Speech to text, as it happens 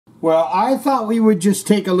Well, I thought we would just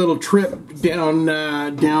take a little trip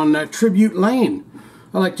down Tribute Lane.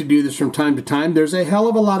 I like to do this from time to time. There's a hell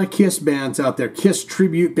of a lot of Kiss bands out there, Kiss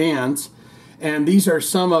tribute bands, and these are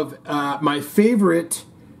some of my favorite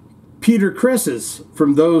Peter Crisses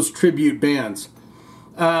from those tribute bands.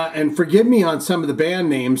 And forgive me on some of the band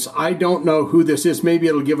names. I don't know who this is. Maybe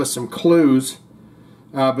it'll give us some clues.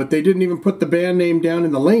 But they didn't even put the band name down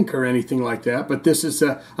in the link or anything like that. But this is,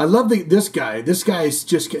 I love this guy. This guy is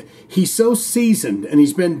just, he's so seasoned and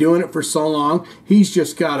he's been doing it for so long. He's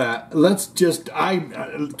just got a,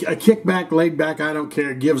 a kick back, laid back, I don't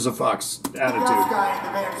care, gives a fucks attitude. Guy in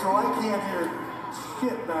the band, so I can't hear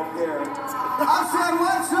shit back there. I said,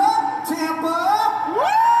 what's up, Tampa?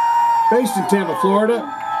 Based in Tampa, Florida.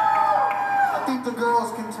 I think the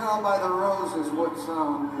girls can tell by the roses what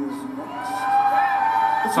sound is next.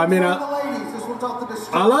 I mean, the ladies. This one's off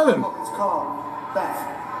the I love him. It's called Beth.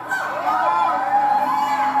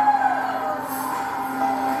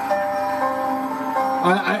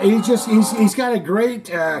 He's got a great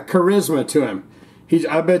charisma to him.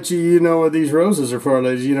 I bet you know what these roses are for,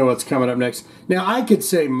 ladies. You know what's coming up next. Now, I could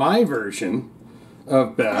say my version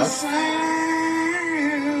of Beth,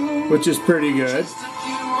 which is pretty good.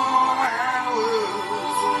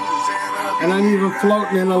 And I'm even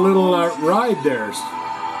floating in a little ride there.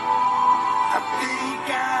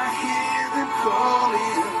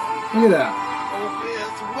 Look at that.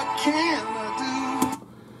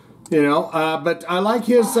 You know, but I like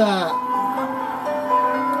his,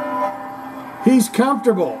 he's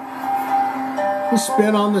comfortable. He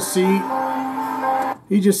spin on the seat.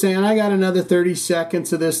 He's just saying, I got another 30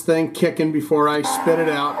 seconds of this thing kicking before I spit it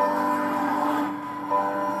out.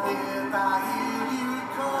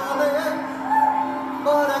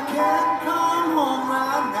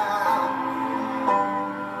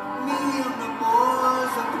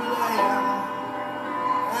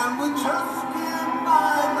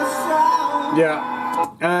 Yeah,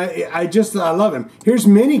 I love him. Here's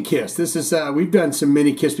Mini Kiss. This is we've done some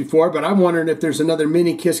Mini Kiss before, but I'm wondering if there's another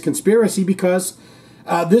Mini Kiss conspiracy because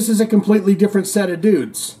this is a completely different set of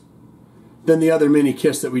dudes than the other Mini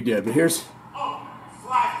Kiss that we did. But here's the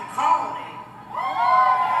Colony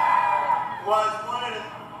was one of the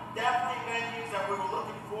definitely venues that we were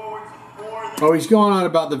looking forward to more than. Oh, he's going on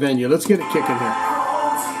about the venue. Let's get it kicking here.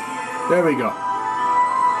 There we go.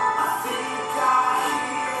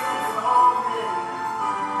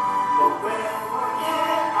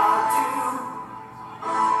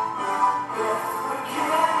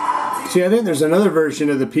 See, I think there's another version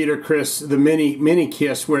of the Peter Criss, the mini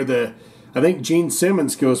Kiss, where I think Gene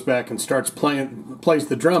Simmons goes back and plays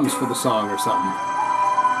the drums for the song or something.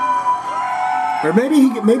 Or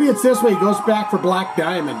maybe it's this way. He goes back for Black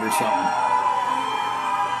Diamond or something.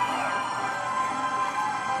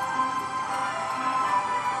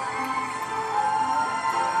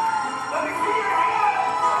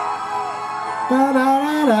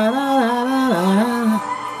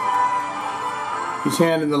 He's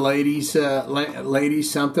handing the ladies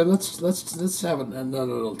something. Let's have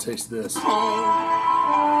another little taste of this. I'm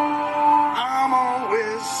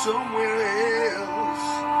always somewhere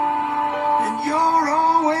else, and you're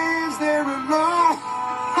always there alone.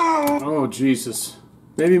 Oh Jesus,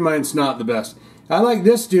 maybe mine's not the best. I like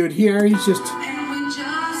this dude here. He's just.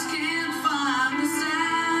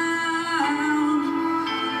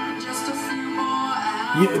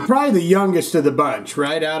 Yeah, probably the youngest of the bunch,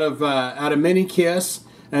 right? Out of Mini Kiss,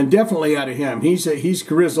 and definitely out of him. He's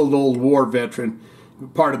grizzled old war veteran,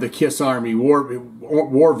 part of the Kiss Army,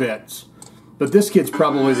 war vets. But this kid's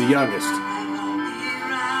probably the youngest.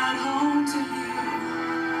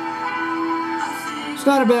 It's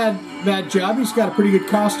not a bad job. He's got a pretty good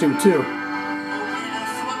costume too.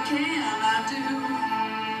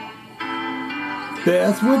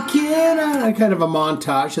 Beth, what can I? Kind of a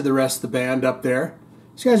montage of the rest of the band up there.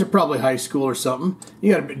 These guys are probably high school or something.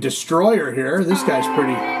 You got a Destroyer here. This guy's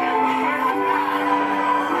pretty.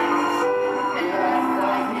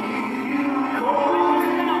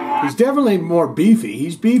 He's definitely more beefy.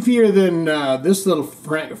 He's beefier than this little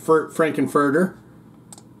Frankenfurter.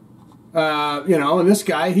 You know, and this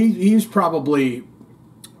guy, he's probably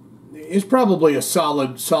a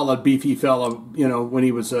solid beefy fellow. You know, when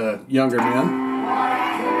he was a younger man.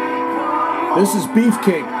 This is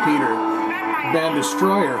Beefcake Peter. Band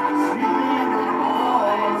Destroyer.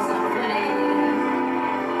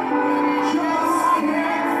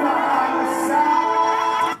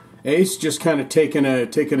 Ace just kind of taking a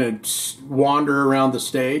wander around the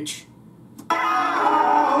stage. Be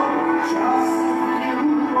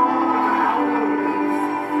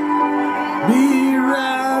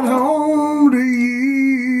right home to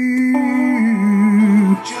you.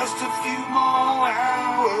 Just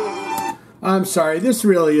I'm sorry, this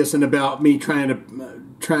really isn't about me trying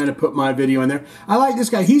to put my video in there. I like this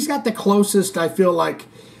guy. He's got the closest, I feel like.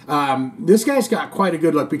 This guy's got quite a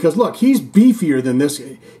good look because, look, he's beefier than this.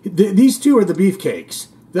 These two are the beefcakes.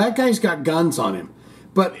 That guy's got guns on him.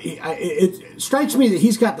 But it strikes me that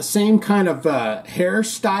he's got the same kind of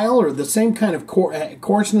hairstyle or the same kind of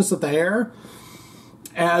coarseness of the hair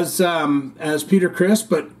as Peter Criss,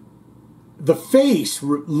 but the face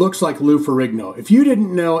looks like Lou Ferrigno. If you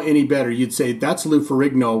didn't know any better, you'd say that's Lou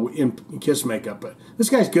Ferrigno in Kiss makeup. But this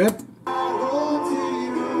guy's good.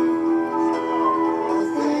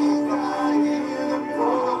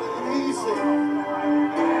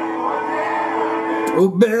 Oh,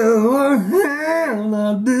 Bill, what can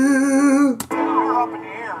I do?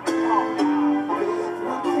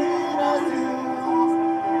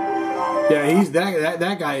 Yeah, he's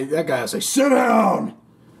that guy. That guy will say, "Sit down."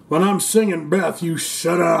 When I'm singing, Beth, you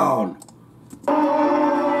sit down.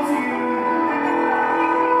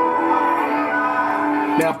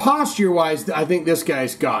 Now, posture-wise, I think this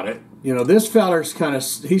guy's got it. You know, this feller's kind of,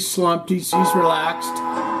 he's slumped, he's relaxed.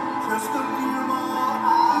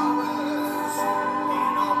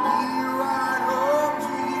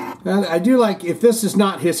 I do like, if this is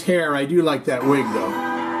not his hair, I do like that wig, though.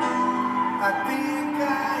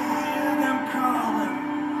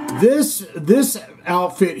 This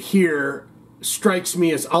outfit here strikes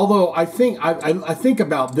me as, although I think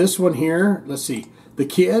about this one here. Let's see, the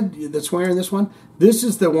kid that's wearing this one. This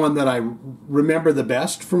is the one that I remember the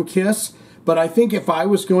best from Kiss. But I think if I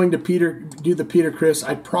was going to do the Peter Criss,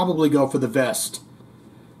 I'd probably go for the vest.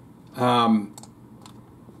 You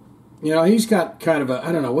know, he's got kind of a,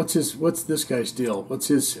 I don't know, what's this guy's deal? What's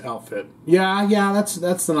his outfit? Yeah,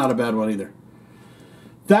 that's not a bad one either.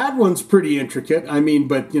 That one's pretty intricate. I mean,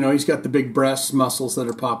 but, you know, he's got the big breast muscles that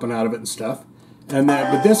are popping out of it and stuff. And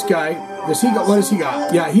then, but this guy, what has he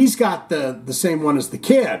got? Yeah, he's got the same one as the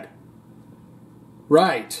kid.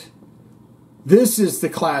 Right. This is the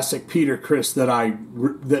classic Peter Criss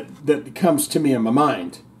that comes to me in my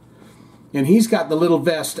mind. And he's got the little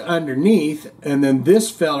vest underneath, and then this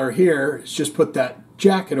feller here has just put that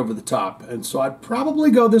jacket over the top. And so I'd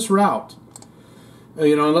probably go this route.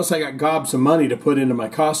 You know, unless I got gobs of money to put into my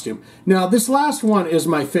costume. Now, this last one is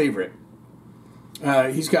my favorite.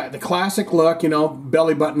 He's got the classic look, you know,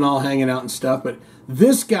 belly button all hanging out and stuff, but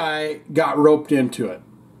this guy got roped into it.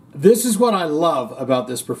 This is what I love about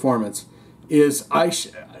this performance, is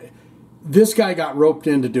this guy got roped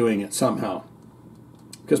into doing it somehow.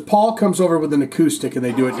 Because Paul comes over with an acoustic and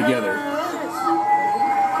they do it together.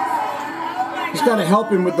 He's got to help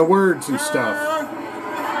him with the words and stuff.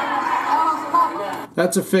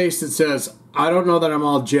 That's a face that says, I don't know that I'm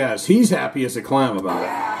all jazzed. He's happy as a clam about it.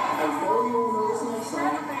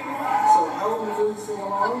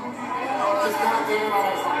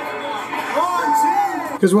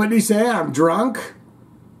 Because what did he say? I'm drunk?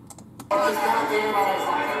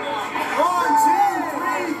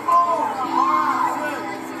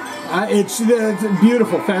 It's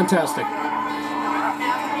beautiful, fantastic.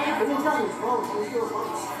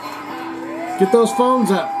 Get those phones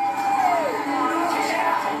up.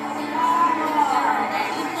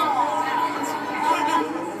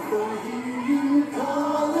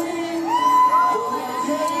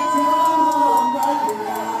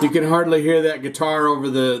 You can hardly hear that guitar over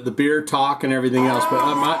the beer talk and everything else. But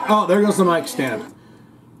oh, there goes the mic stand.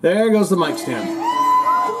 There goes the mic stand.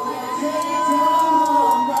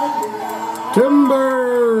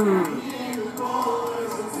 Timber!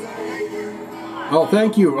 Oh,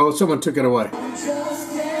 thank you. Oh, someone took it away.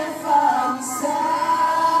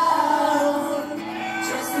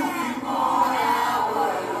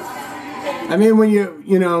 I mean, when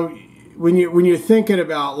you're thinking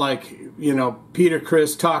about, like, you know, Peter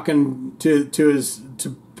Criss talking to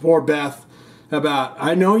poor Beth about,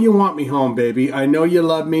 I know you want me home, baby. I know you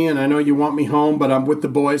love me and I know you want me home, but I'm with the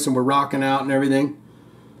boys and we're rocking out and everything.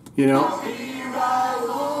 You know?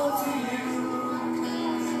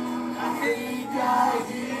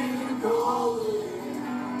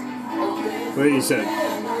 What did he say?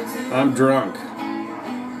 I'm drunk.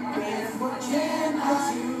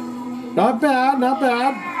 Not bad, not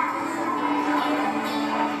bad.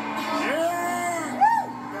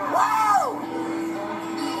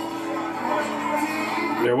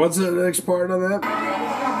 Yeah, what's the next part of that?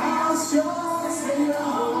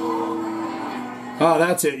 Oh,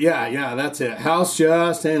 that's it. Yeah, that's it. House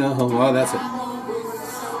just ain't a home. Oh, that's it.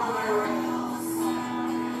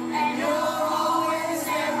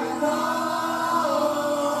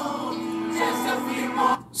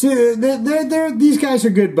 See, these guys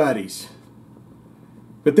are good buddies.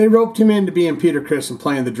 But they roped him into being Peter Criss and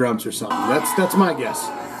playing the drums or something. That's my guess.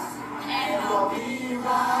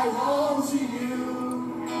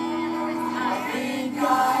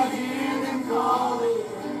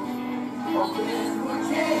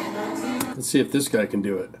 Let's see if this guy can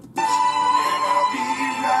do it. I'll be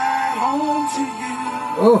right home to you.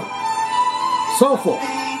 Oh, soulful. Think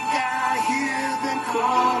I hear them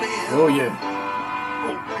calling. Oh yeah.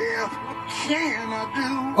 Oh, Beth, what can I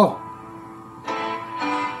do? Oh,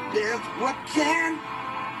 Beth, what can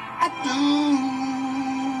I do?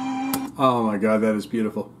 oh my God, that is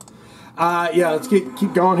beautiful. Yeah, let's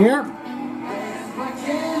keep going here.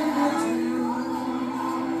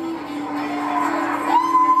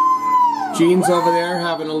 Gene's over there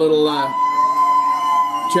having a little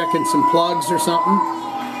checking some plugs or something.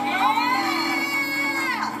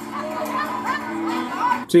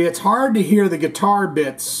 See, it's hard to hear the guitar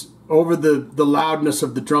bits over the loudness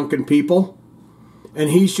of the drunken people,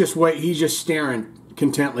 and he's just staring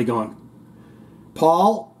contently, going,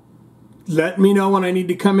 "Paul, let me know when I need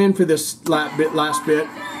to come in for this last bit."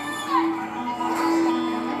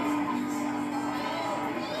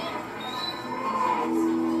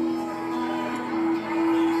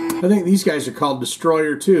 I think these guys are called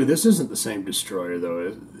Destroyer too. This isn't the same Destroyer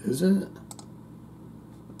though, is it?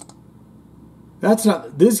 That's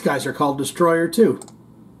not. These guys are called Destroyer too.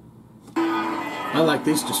 I like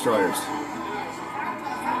these Destroyers.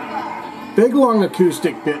 Big long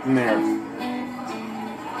acoustic bit in there.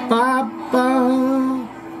 Ba ba.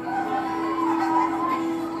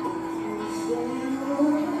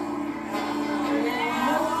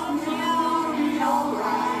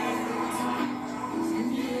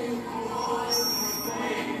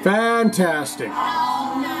 Fantastic.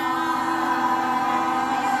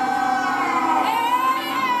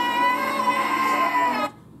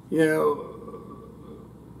 You know,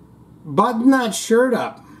 button that shirt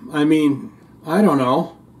up. I mean, I don't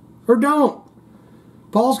know. Or don't.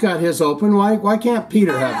 Paul's got his open. Why can't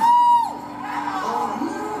Peter have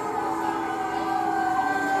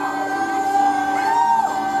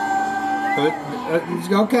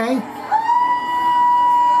it? Okay.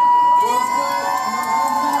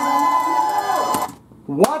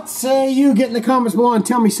 What say you? Get in the comments below and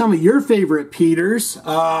tell me some of your favorite Peters.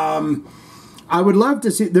 I would love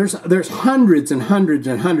to see. There's hundreds and hundreds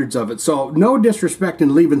and hundreds of it. So no disrespect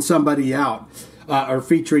in leaving somebody out or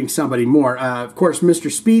featuring somebody more. Of course,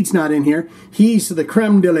 Mr. Speed's not in here. He's the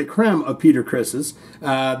creme de la creme of Peter Criss's.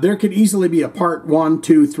 There could easily be a part 1,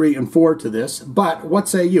 2, 3, and 4 to this. But what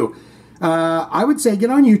say you? I would say get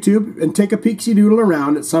on YouTube and take a peeksy doodle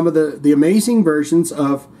around at some of the amazing versions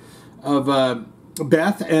of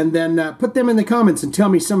Beth, and then put them in the comments and tell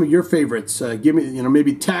me some of your favorites. Give me,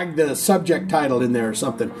 maybe tag the subject title in there or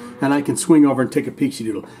something, and I can swing over and take a peeksy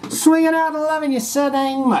doodle. Swinging out and loving you so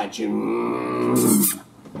dang much.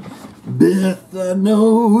 Beth, I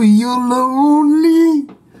know you're lonely,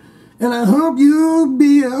 and I hope you'll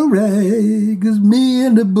be alright, 'cause me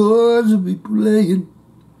and the boys will be playing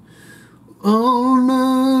all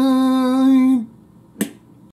night.